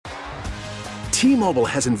T-Mobile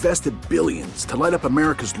has invested billions to light up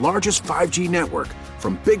America's largest 5G network,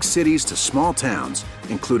 from big cities to small towns,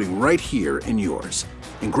 including right here in yours.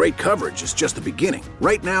 And great coverage is just the beginning.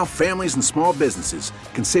 Right now, families and small businesses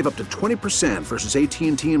can save up to 20% versus AT&T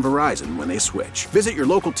and Verizon when they switch. Visit your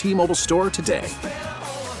local T-Mobile store today.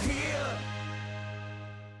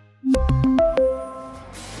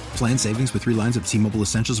 Plan savings with 3 lines of T-Mobile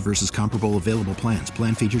Essentials versus comparable available plans.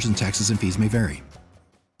 Plan features and taxes and fees may vary.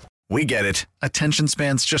 We get it. Attention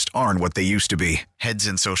spans just aren't what they used to be. Heads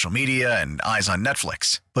in social media and eyes on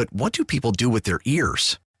Netflix. But what do people do with their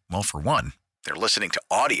ears? Well, for one, they're listening to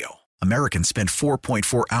audio. Americans spend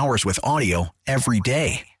 4.4 hours with audio every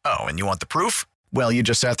day. Oh, and you want the proof? Well, you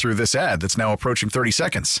just sat through this ad that's now approaching 30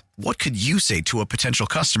 seconds. What could you say to a potential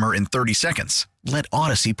customer in 30 seconds? Let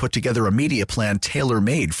Odyssey put together a media plan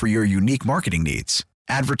tailor-made for your unique marketing needs.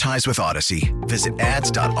 Advertise with Odyssey. Visit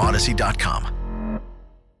ads.odyssey.com.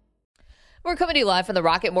 We're coming to you live from the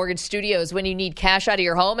Rocket Mortgage Studios. When you need cash out of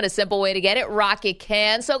your home and a simple way to get it, Rocket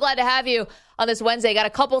can. So glad to have you on this Wednesday. Got a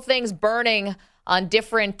couple things burning on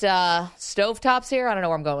different stovetops here. I don't know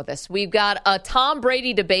where I'm going with this. We've got a Tom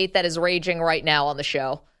Brady debate that is raging right now on the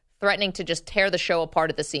show, threatening to just tear the show apart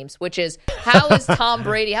at the seams, which is, how is Tom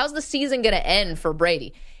Brady, how's the season going to end for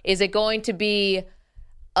Brady? Is it going to be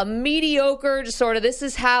a mediocre, just sort of, this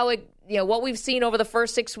is how it, what we've seen over the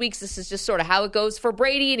first 6 weeks, this is just sort of how it goes for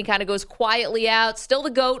Brady, and he kind of goes quietly out. Still the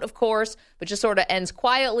GOAT, of course, but just sort of ends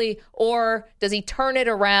quietly. Or does he turn it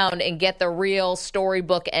around and get the real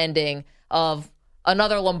storybook ending of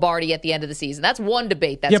another Lombardi at the end of the season? That's one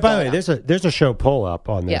debate. That's by the way, there's a show poll up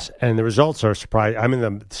on this, and the results are surprising. I'm in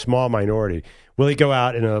the small minority. Will he go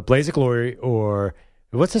out in a blaze of glory, or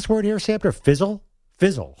what's this word here, Samper? Fizzle?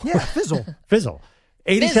 Yeah, fizzle. Fizzle.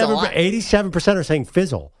 87% are saying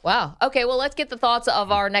fizzle. Wow. Okay, well, let's get the thoughts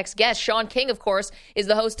of our next guest. Sean King, of course, is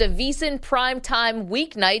the host of VSiN Primetime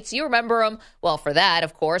Weeknights. You remember him, well, for that,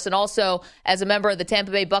 of course, and also as a member of the Tampa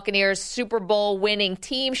Bay Buccaneers Super Bowl winning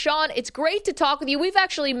team. Sean, it's great to talk with you. We've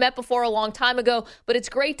actually met before a long time ago, but it's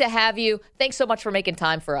great to have you. Thanks so much for making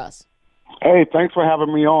time for us. Hey, thanks for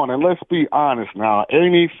having me on. And let's be honest now,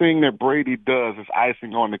 anything that Brady does is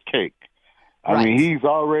icing on the cake. I mean, he's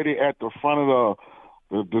already at the front of the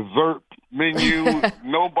dessert menu.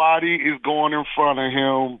 Nobody is going in front of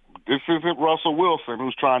him. This isn't Russell Wilson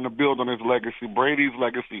who's trying to build on his legacy. Brady's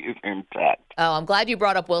legacy is intact. Oh, I'm glad you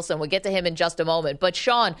brought up Wilson. We'll get to him in just a moment. But,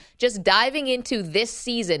 Sean, just diving into this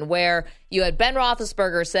season where you had Ben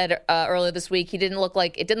Roethlisberger said earlier this week it didn't look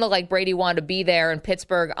like Brady wanted to be there in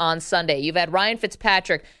Pittsburgh on Sunday. You've had Ryan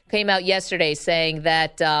Fitzpatrick came out yesterday saying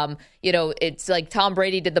that, it's like Tom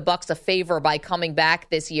Brady did the Bucs a favor by coming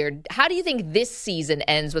back this year. How do you think this season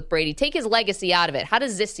ends with Brady? Take his legacy out of it. How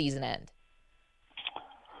does this season end?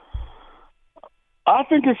 I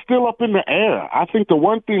think it's still up in the air. I think the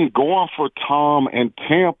one thing going for Tom and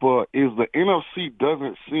Tampa is the NFC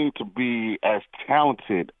doesn't seem to be as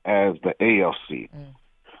talented as the AFC.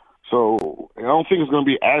 So I don't think it's going to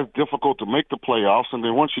be as difficult to make the playoffs. And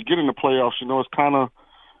then once you get in the playoffs, it's kind of,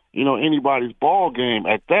 anybody's ball game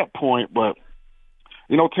at that point. But,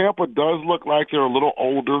 Tampa does look like they're a little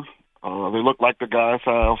older. They look like the guys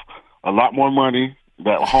have a lot more money.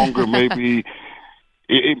 That hunger may be –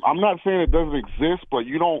 I'm not saying it doesn't exist, but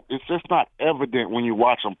it's just not evident when you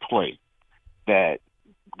watch them play that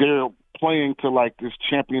they're playing to like this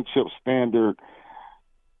championship standard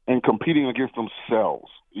and competing against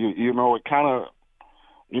themselves. It kind of,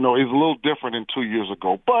 is a little different than 2 years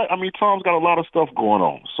ago. But, I mean, Tom's got a lot of stuff going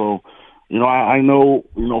on. So, I know,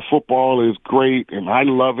 football is great, and I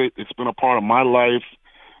love it. It's been a part of my life,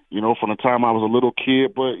 from the time I was a little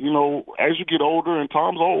kid. But, as you get older, and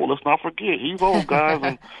Tom's old, let's not forget, he's old, guys.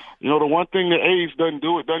 And, the one thing that age doesn't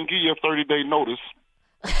do, it doesn't give you a 30-day notice.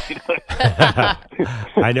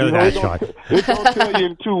 I know that, Sean. It don't tell you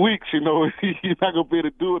in 2 weeks, you're not going to be able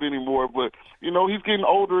to do it anymore. But, he's getting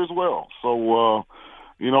older as well. So,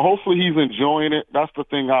 hopefully he's enjoying it. That's the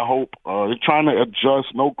thing I hope. They're trying to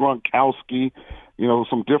adjust. No Gronkowski,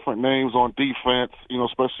 some different names on defense,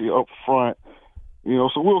 especially up front.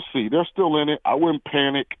 So we'll see. They're still in it. I wouldn't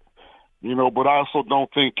panic, but I also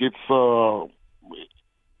don't think it's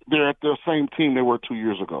they're at the same team they were 2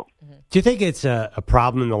 years ago. Do you think it's a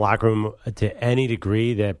problem in the locker room to any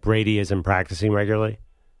degree that Brady isn't practicing regularly?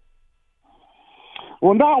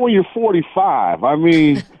 Well, not when you're 45. I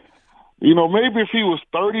mean, maybe if he was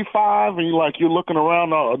 35 and you're looking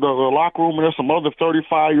around the locker room and there's some other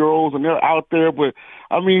 35-year-olds and they're out there. But,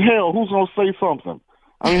 I mean, hell, who's going to say something?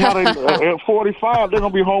 I mean, at 45, they're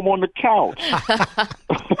going to be home on the couch.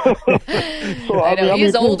 So I know.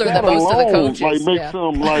 He's older than most of the coaches. Makes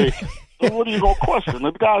him what are you going to question?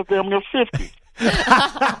 The guy's damn near 50.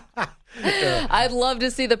 I'd love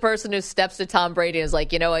to see the person who steps to Tom Brady and is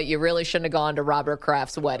like, you know what, you really shouldn't have gone to Robert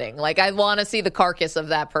Kraft's wedding. Like, I want to see the carcass of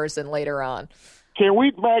that person later on. Can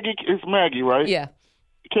we, Maggie? It's Maggie, right? Yeah.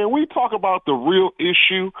 Can we talk about the real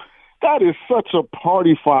issue? That is such a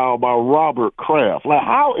party foul by Robert Kraft. Like,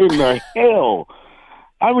 how in the hell?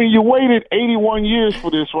 I mean, you waited 81 years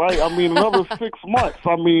for this, right? I mean, another 6 months.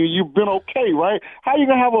 I mean, you've been okay, right? How you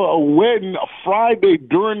going to have a wedding a Friday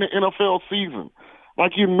during the NFL season?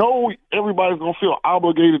 Like, you know everybody's going to feel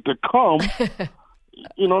obligated to come.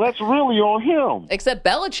 You know, that's really on him. Except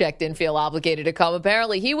Belichick didn't feel obligated to come.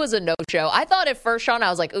 Apparently, he was a no-show. I thought at first, Sean, I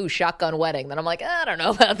was like, ooh, shotgun wedding. Then I'm like, I don't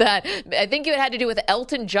know about that. I think it had to do with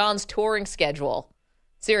Elton John's touring schedule.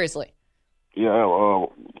 Seriously. Yeah,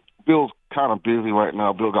 Bill's kind of busy right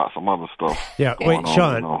now. Bill got some other stuff. Yeah, wait,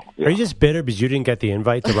 Sean, are you just bitter because you didn't get the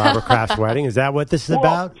invite to Robert Kraft's wedding? Is that what this is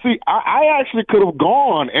about? See, I actually could have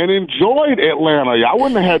gone and enjoyed Atlanta. I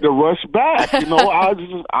wouldn't have had to rush back. You know,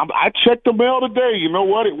 I checked the mail today. You know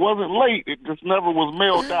what? It wasn't late. It just never was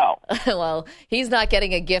mailed out. Well, he's not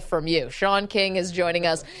getting a gift from you. Sean King is joining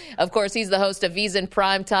us. Of course, he's the host of VSiN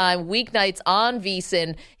Primetime, weeknights on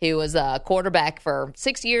VSiN. He was a quarterback for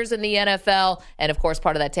 6 years in the NFL and, of course,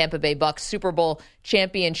 part of that Tampa Bay Bucs Super Bowl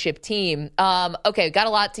championship team. Okay, got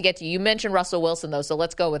a lot to get to. You mentioned Russell Wilson, though, so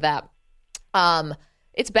let's go with that.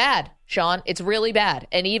 It's bad, Sean. It's really bad.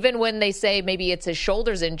 And even when they say maybe it's his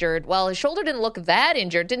shoulder's injured, well, his shoulder didn't look that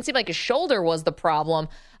injured. Didn't seem like his shoulder was the problem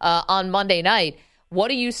on Monday night.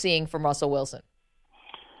 What are you seeing from Russell Wilson?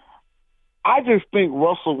 I just think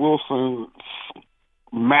Russell Wilson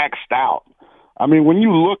maxed out. I mean, when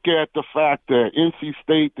you look at the fact that NC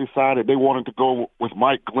State decided they wanted to go with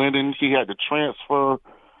Mike Glennon, he had to transfer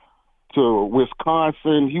to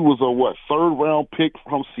Wisconsin. He was a, third-round pick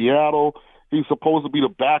from Seattle. He's supposed to be the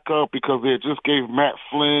backup because they just gave Matt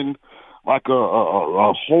Flynn like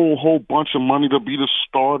a whole bunch of money to be the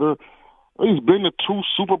starter. He's been to 2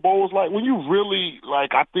 Super Bowls. Like, when you really,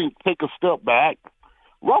 I think, take a step back,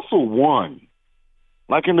 Russell won.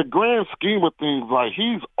 Like, in the grand scheme of things,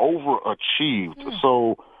 he's overachieved.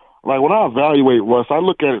 So, when I evaluate Russ, I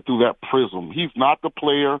look at it through that prism. He's not the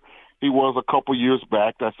player he was a couple years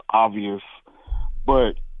back. That's obvious.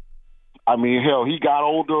 But, I mean, hell, he got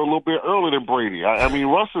older a little bit earlier than Brady. I mean,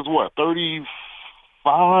 Russ is what,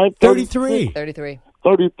 35? 33.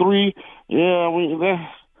 33. Yeah,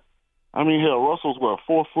 I mean, hell, Russell's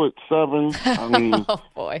 4'7". I mean, oh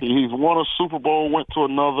boy, he's won a Super Bowl, went to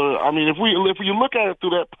another. I mean, if you look at it through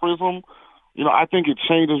that prism, you know, I think it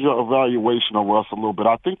changes your evaluation of Russ a little bit.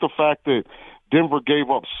 I think the fact that Denver gave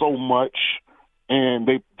up so much and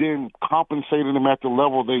they then compensated him at the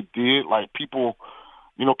level they did, people,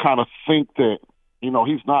 you know, kind of think that, you know,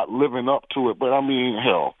 he's not living up to it. But I mean,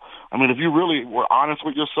 hell, if you really were honest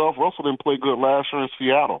with yourself, Russell didn't play good last year in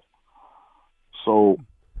Seattle. So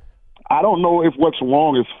I don't know if what's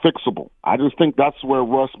wrong is fixable. I just think that's where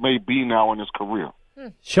Russ may be now in his career.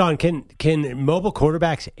 Sean, can mobile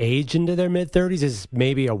quarterbacks age into their mid-30s? Is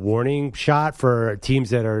maybe a warning shot for teams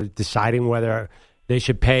that are deciding whether they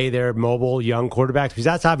should pay their mobile young quarterbacks? Because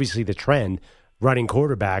that's obviously the trend, running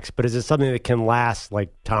quarterbacks. But is it something that can last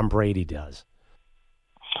like Tom Brady does?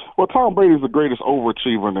 Well, Tom Brady is the greatest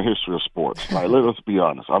overachiever in the history of sports. Let us be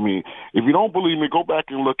honest. I mean, if you don't believe me, go back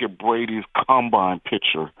and look at Brady's combine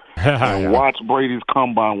picture and watch Brady's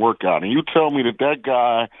combine workout. And you tell me that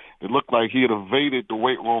guy, it looked like he had evaded the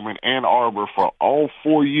weight room in Ann Arbor for all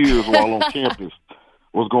 4 years while on campus,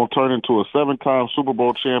 was going to turn into a 7-time Super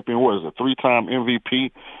Bowl champion. What is it, 3-time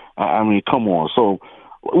MVP? I mean, come on. So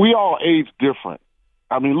we all age different.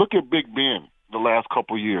 I mean, look at Big Ben the last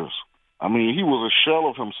couple of years. I mean, he was a shell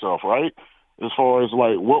of himself, right, as far as,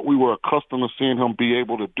 what we were accustomed to seeing him be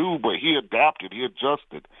able to do, but he adapted, he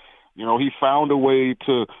adjusted. You know, he found a way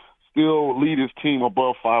to still lead his team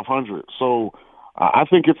above 500. So I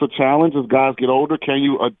think it's a challenge as guys get older. Can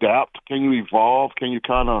you adapt? Can you evolve? Can you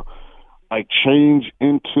kind of, change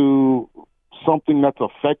into something that's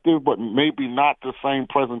effective but maybe not the same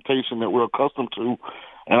presentation that we're accustomed to?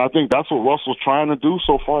 And I think that's what Russell's trying to do.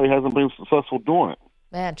 So far, he hasn't been successful doing it.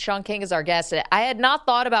 Man, Sean King is our guest. I had not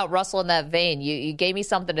thought about Russell in that vein. You gave me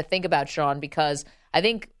something to think about, Sean, because I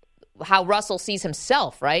think how Russell sees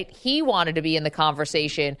himself, right? He wanted to be in the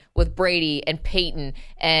conversation with Brady and Peyton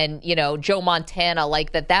and, you know, Joe Montana,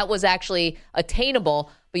 that was actually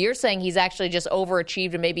attainable. But you're saying he's actually just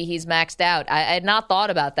overachieved and maybe he's maxed out. I had not thought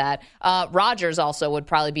about that. Rodgers also would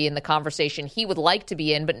probably be in the conversation he would like to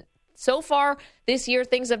be in, but so far this year,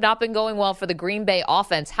 things have not been going well for the Green Bay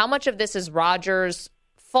offense. How much of this is Rodgers'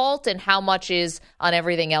 fault and how much is on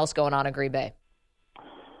everything else going on in Green Bay?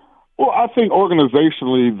 Well, I think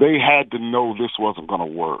organizationally they had to know this wasn't going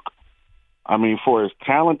to work. I mean, for as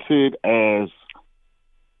talented as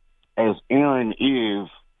Aaron is,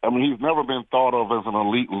 I mean, he's never been thought of as an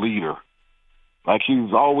elite leader. Like,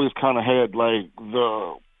 he's always kind of had, like,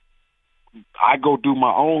 I go do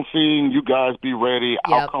my own thing, you guys be ready,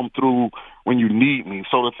 I'll come through when you need me.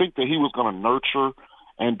 So to think that he was going to nurture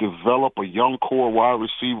and develop a young core of wide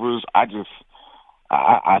receivers,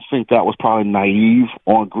 I think that was probably naive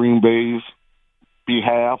on Green Bay's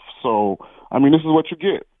behalf. So, I mean, this is what you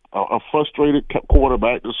get. A frustrated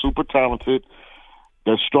quarterback that's super talented,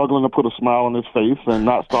 that's struggling to put a smile on his face and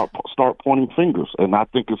not start pointing fingers. And I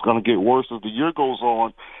think it's going to get worse as the year goes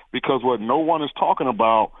on, because what no one is talking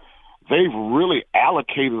about, they've really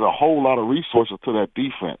allocated a whole lot of resources to that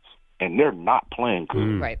defense, and they're not playing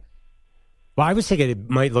good. Right. Well, I was thinking it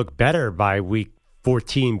might look better by week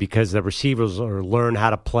 14 because the receivers learn how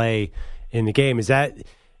to play in the game. Does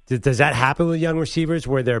that happen with young receivers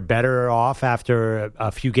where they're better off after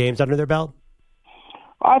a few games under their belt?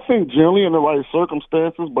 I think generally in the right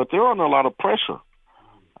circumstances, but they're under a lot of pressure.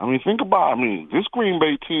 I mean, think about this Green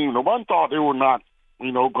Bay team, no one thought they were not,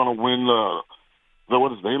 going to win the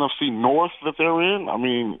NFC North that they're in. I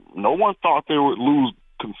mean, no one thought they would lose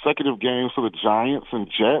consecutive games to the Giants and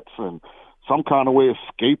Jets and some kind of way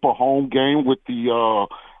escape a home game with the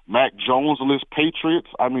Mac Jones-less Patriots.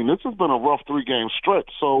 I mean, this has been a rough 3-game stretch.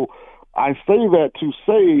 So I say that to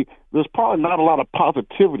say there's probably not a lot of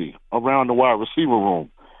positivity around the wide receiver room.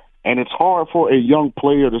 And it's hard for a young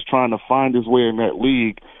player that's trying to find his way in that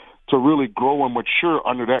league to really grow and mature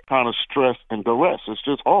under that kind of stress and duress. It's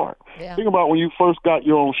just hard. Yeah. Think about when you first got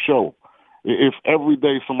your own show. If every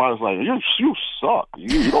day somebody's like, you suck.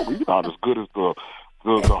 You're not as good as the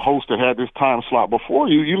host that had this time slot before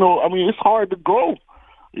you. It's hard to grow.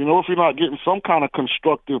 If you're not getting some kind of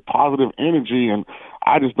constructive, positive energy, and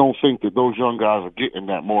I just don't think that those young guys are getting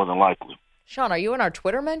that more than likely. Sean, are you in our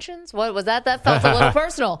Twitter mentions? What was that? That felt a little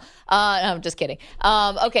personal. No, I'm just kidding.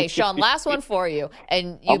 Okay, Sean, last one for you.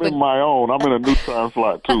 And I'm in my own. I'm in a new time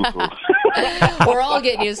slot, too. So. We're all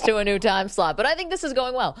getting used to a new time slot, but I think this is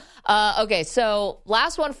going well. Okay, so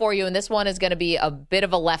last one for you, and this one is going to be a bit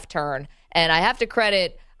of a left turn. And I have to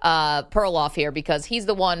credit Perloff here because he's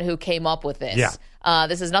the one who came up with this. Yeah.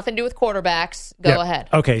 This has nothing to do with quarterbacks. Go ahead.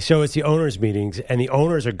 Okay, so it's the owners' meetings, and the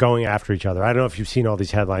owners are going after each other. I don't know if you've seen all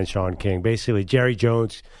these headlines, Sean King. Basically, Jerry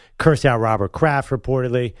Jones cursed out Robert Kraft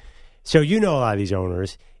reportedly. So you know a lot of these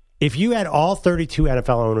owners. If you had all 32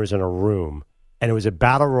 NFL owners in a room and it was a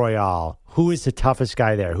battle royale, who is the toughest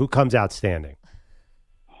guy there? Who comes out standing?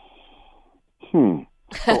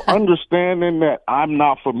 So understanding that I'm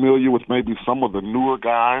not familiar with maybe some of the newer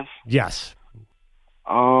guys. Yes.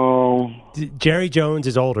 Jerry Jones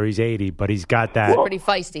is older. He's 80, but he's got that. Pretty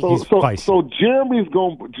feisty. He's feisty. So Jerry's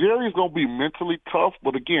gonna be mentally tough,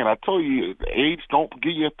 but again, I tell you, age don't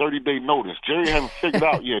give you a 30-day notice. Jerry hasn't figured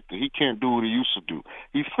out yet that he can't do what he used to do.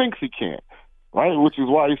 He thinks he can, right? Which is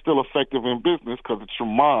why he's still effective in business, because it's your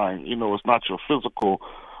mind. It's not your physical,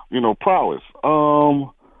 prowess.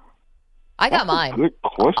 I got mine. Good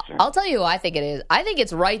question. I'll tell you who I think it is. I think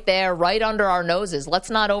it's right there, right under our noses. Let's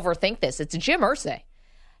not overthink this. It's Jim Irsay.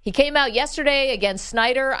 He came out yesterday against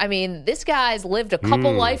Snyder. I mean, this guy's lived a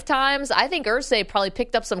couple lifetimes. I think Irsay probably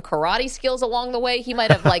picked up some karate skills along the way. He might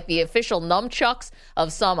have like the official nunchucks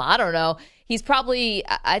of some, I don't know.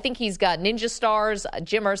 I think he's got ninja stars.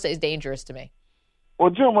 Jim Irsay is dangerous to me. Well,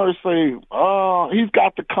 Jim Irsay, he's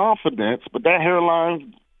got the confidence, but that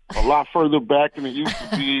hairline's a lot further back than it used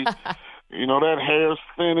to be. That hair's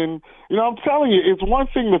thinning. I'm telling you, it's one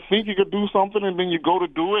thing to think you could do something and then you go to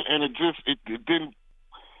do it and it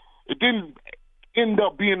didn't end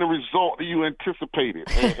up being the result that you anticipated.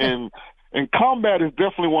 And combat is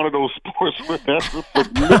definitely one of those sports where that's a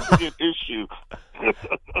significant issue.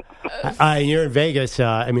 You're in Vegas.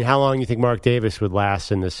 How long do you think Mark Davis would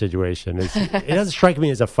last in this situation? It doesn't strike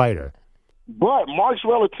me as a fighter. But Mark's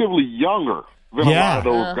relatively younger than a lot of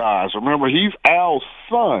those guys. Remember, he's Al's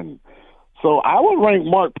son. So I would rank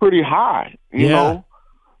Mark pretty high, you know.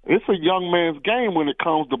 It's a young man's game when it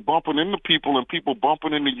comes to bumping into people and people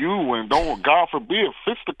bumping into you, and God forbid,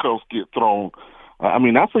 fisticuffs get thrown.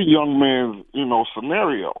 That's a young man's,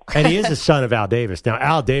 scenario. And he is the son of Al Davis. Now,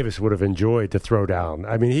 Al Davis would have enjoyed the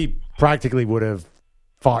throwdown. He practically would have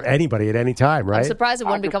fought anybody at any time, right? I'm surprised it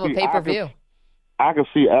wouldn't become a pay-per-view. I can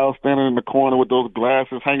see Al standing in the corner with those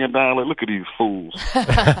glasses hanging down like, look at these fools.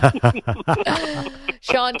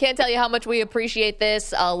 Sean, can't tell you how much we appreciate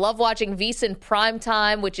this. Love watching VSiN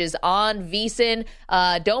Primetime, which is on VSiN.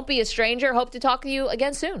 Don't be a stranger. Hope to talk to you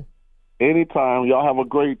again soon. Anytime. Y'all have a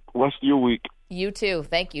great rest of your week. You too.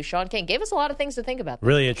 Thank you. Sean King gave us a lot of things to think about.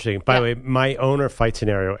 Really interesting. By the way, my owner fight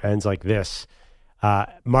scenario ends like this.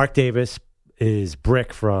 Mark Davis is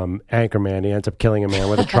Brick from Anchorman. He ends up killing a man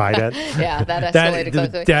with a trident. Yeah, that escalated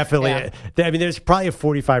quickly. Definitely. Yeah. I mean, there's probably a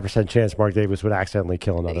 45% chance Mark Davis would accidentally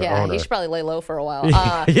kill another owner. Yeah, he should probably lay low for a while.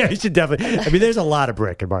 Yeah, he should definitely. I mean, there's a lot of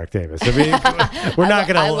Brick in Mark Davis. I mean, we're not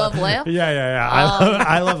going to. I love Lamb. Yeah.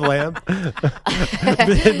 I love Lamb.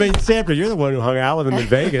 I mean, Samper, you're the one who hung out with him in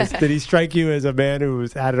Vegas. Did he strike you as a man who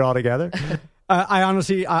had it all together? I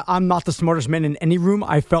honestly, I'm not the smartest man in any room.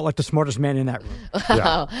 I felt like the smartest man in that room.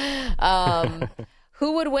 Yeah.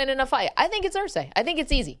 Who would win in a fight? I think it's Irsay. I think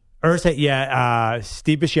it's easy. Irsay, yeah.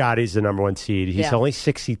 Steve Bisciotti's the number one seed. He's only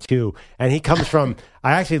 62, and he comes from.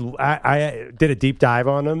 I did a deep dive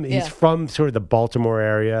on him. He's from sort of the Baltimore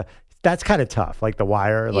area. That's kind of tough, like The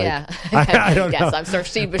Wire. Like, yeah. I don't know. Yes, I'm sure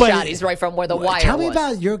Steve Bisciotti's right from where The Wire Tell me was.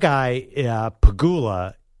 about your guy,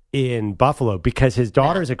 Pegula, in Buffalo, because his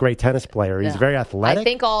daughter is a great tennis player. He's very athletic. I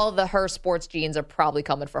think all her sports genes are probably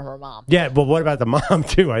coming from her mom. Yeah, but what about the mom,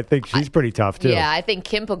 too? I think she's pretty tough, too. Yeah, I think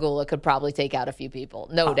Kim Pegula could probably take out a few people.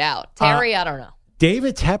 No doubt. Terry, I don't know.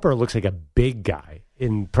 David Tepper looks like a big guy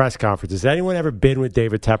in press conferences. Has anyone ever been with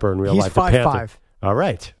David Tepper in real life? He's 5'5". All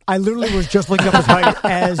right. I literally was just looking up his height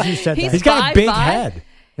as you said that. He's got a big 5'5"? head.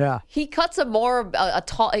 Yeah. He cuts a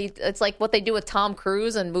tall. It's like what they do with Tom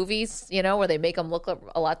Cruise in movies, where they make him look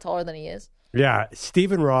a lot taller than he is. Yeah,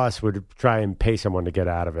 Stephen Ross would try and pay someone to get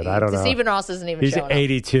out of it. I don't know. Stephen Ross isn't even He's showing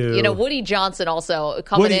 82. up. Woody Johnson also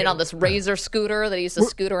coming in on this Razor scooter that he used to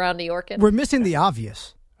scoot around New York in. We're missing the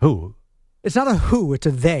obvious. Who? It's not a who, it's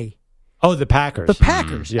a they. Oh, the Packers. The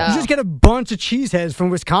Packers. Yeah. You just get a bunch of cheeseheads from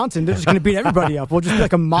Wisconsin. They're just going to beat everybody up. We'll just be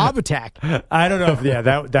like a mob attack. I don't know if,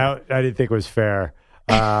 that I didn't think was fair.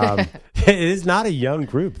 It is not a young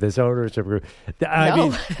group, this ownership group.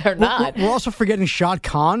 No, they're not. We're also forgetting Shad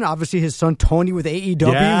Khan. Obviously, his son Tony with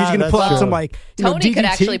AEW. Yeah, he's going to pull out some Tony DDT. Could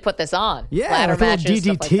actually put this on. Yeah, ladder a little matches,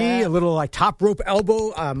 stuff DDT, like that. a little top rope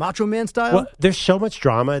elbow, Macho Man style. Well, there's so much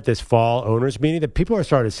drama at this fall owners meeting that people are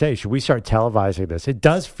starting to say, should we start televising this? It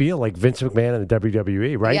does feel like Vince McMahon and the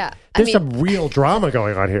WWE, right? Yeah. There's some real drama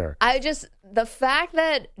going on here. The fact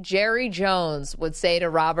that Jerry Jones would say to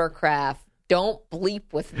Robert Kraft, "Don't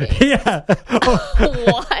bleep with me." Yeah.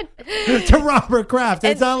 What? To Robert Kraft.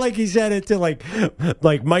 It's not like he said it to like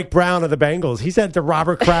Mike Brown of the Bengals. He said it to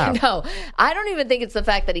Robert Kraft. No, I don't even think it's the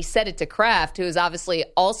fact that he said it to Kraft, who is obviously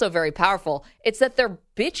also very powerful. It's that they're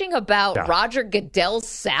bitching about Roger Goodell's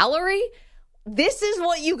salary. This is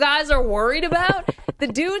what you guys are worried about? The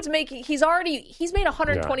dude's he's made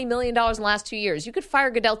 $120 million in the last 2 years. You could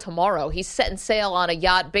fire Goodell tomorrow. He's setting sail on a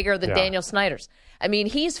yacht bigger than Daniel Snyder's. I mean,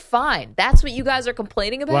 he's fine. That's what you guys are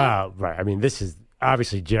complaining about? Wow, right. I mean, this is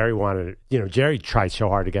obviously Jerry wanted, Jerry tried so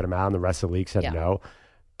hard to get him out and the rest of the league said no.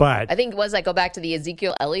 But I think go back to the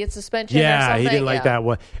Ezekiel Elliott suspension or yeah, something? he didn't like that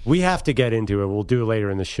one. We have to get into it. We'll do it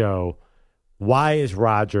later in the show. Why is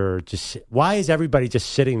everybody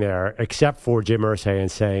just sitting there except for Jim Irsay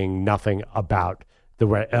and saying nothing about the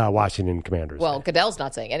Washington Commanders? Well, Goodell's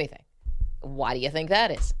not saying anything. Why do you think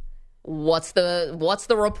that is? What's the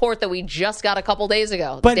report that we just got a couple days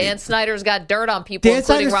ago? But Dan Snyder's got dirt on people,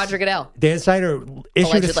 including Roger Goodell. Dan Snyder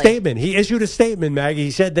issued a statement. He issued a statement, Maggie. He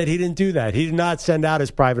said that he didn't do that. He did not send out his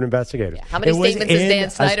private investigators. Yeah. How many statements has Dan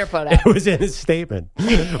Snyder put out? It was in his statement.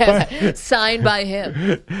 Signed by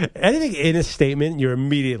him. Anything in a statement, you're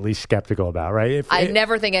immediately skeptical about, right? I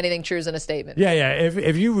never think anything true is in a statement. Yeah.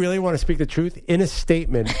 If you really want to speak the truth in a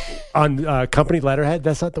statement on company letterhead,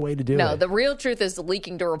 that's not the way to do it. No, the real truth is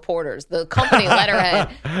leaking to reporters. The company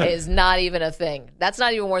letterhead is not even a thing. That's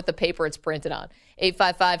not even worth the paper it's printed on.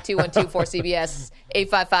 855-212-4CBS,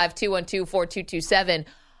 855-212-4227.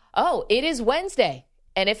 Oh, it is Wednesday.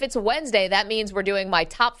 And if it's Wednesday, that means we're doing my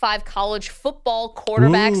top 5 college football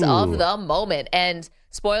quarterbacks of the moment. And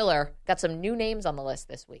spoiler, got some new names on the list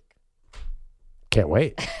this week. Can't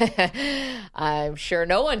wait. I'm sure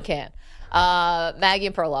no one can. Maggie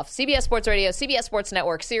and Perloff, CBS Sports Radio, CBS Sports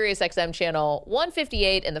Network, Sirius XM Channel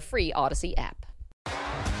 158, and the free Odyssey app.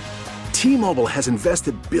 T-Mobile has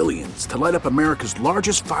invested billions to light up America's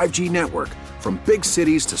largest 5G network, from big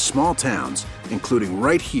cities to small towns, including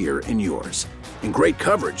right here in yours. And great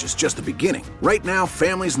coverage is just the beginning. Right now,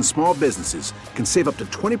 families and small businesses can save up to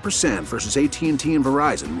 20% versus AT&T and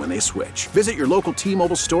Verizon when they switch. Visit your local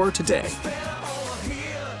T-Mobile store today.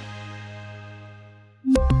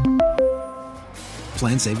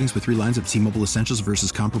 Plan savings with 3 lines of T-Mobile Essentials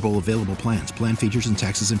versus comparable available plans. Plan features and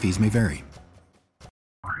taxes and fees may vary.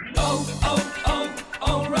 For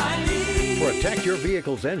a Protect your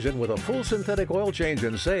vehicle's engine with a full synthetic oil change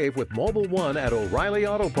and save with Mobil 1 at O'Reilly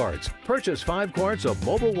Auto Parts. Purchase 5 quarts of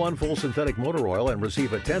Mobil 1 full synthetic motor oil and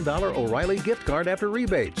receive a $10 O'Reilly gift card after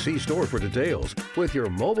rebate. See store for details. With your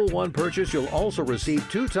Mobil 1 purchase, you'll also receive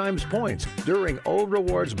 2 times points during O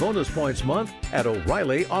Rewards Bonus Points Month at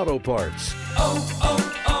O'Reilly Auto Parts.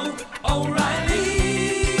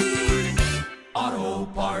 O'Reilly Auto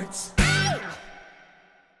Parts.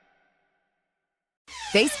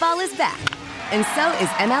 Baseball is back, and so is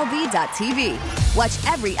MLB.tv.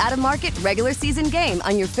 Watch every out-of-market regular season game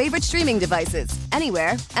on your favorite streaming devices,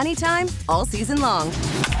 anywhere, anytime, all season long.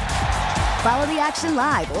 Follow the action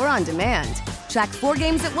live or on demand. Track 4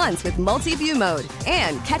 games at once with multi-view mode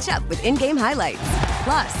and catch up with in-game highlights.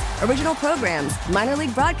 Plus, original programs, minor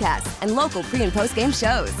league broadcasts, and local pre- and post-game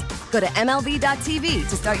shows. Go to MLB.tv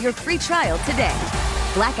to start your free trial today.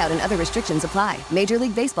 Blackout and other restrictions apply. Major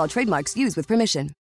League Baseball trademarks used with permission.